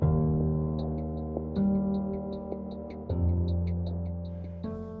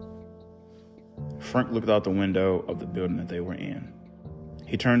Frank looked out the window of the building that they were in.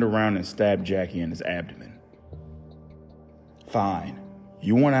 He turned around and stabbed Jackie in his abdomen. Fine.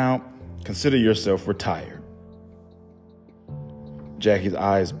 You want out? Consider yourself retired. Jackie's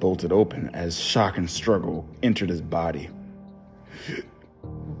eyes bolted open as shock and struggle entered his body.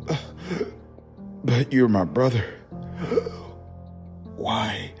 But you're my brother.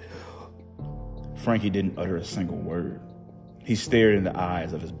 Why? Frankie didn't utter a single word. He stared in the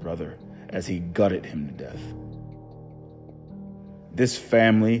eyes of his brother as he gutted him to death. This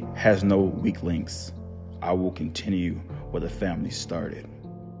family has no weak links. I will continue where the family started.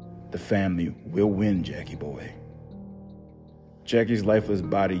 The family will win, Jackie boy. Jackie's lifeless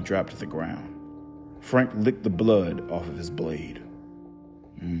body dropped to the ground. Frank licked the blood off of his blade.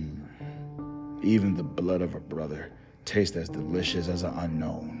 Even the blood of a brother tastes as delicious as an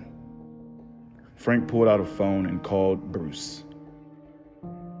unknown. Frank pulled out a phone and called Bruce.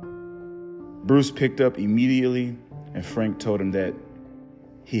 Bruce picked up immediately, and Frank told him that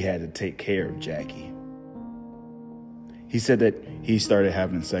he had to take care of Jackie. He said that he started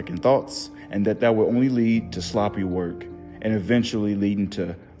having second thoughts and that would only lead to sloppy work and eventually leading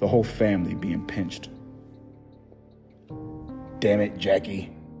to the whole family being pinched. Damn it,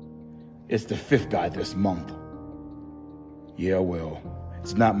 Jackie. It's the 5th guy this month. Yeah, well,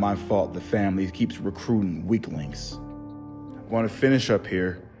 it's not my fault the family keeps recruiting weaklings. I'm going to finish up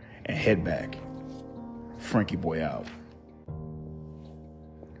here and head back. Frankie boy out.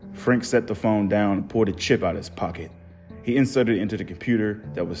 Frank set the phone down and pulled a chip out of his pocket. He inserted it into the computer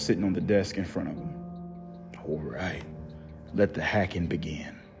that was sitting on the desk in front of him. All right, let the hacking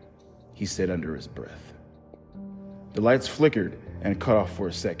begin, he said under his breath. The lights flickered and cut off for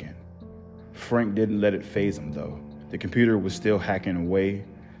a second. Frank didn't let it faze him, though. The computer was still hacking away,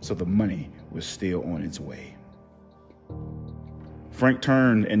 so the money was still on its way. Frank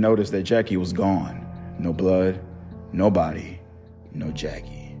turned and noticed that Jackie was gone. No blood, no body, no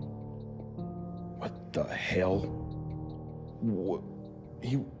Jackie. What the hell?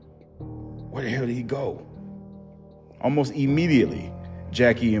 Where the hell did he go? Almost immediately,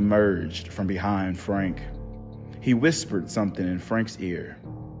 Jackie emerged from behind Frank. He whispered something in Frank's ear.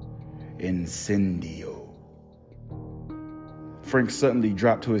 Incendio. Frank suddenly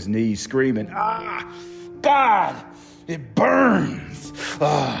dropped to his knees, screaming, "Ah! God! It burns!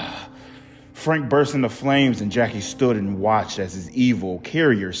 Ah!" Frank burst into flames, and Jackie stood and watched as his evil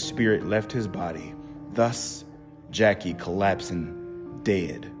carrier spirit left his body. Thus, Jackie collapsing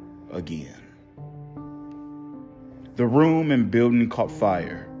dead again. The room and building caught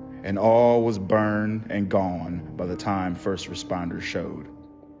fire, and all was burned and gone by the time first responders showed.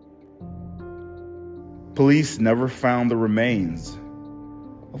 Police never found the remains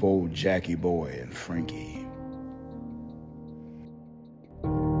of old Jackie boy and Frankie.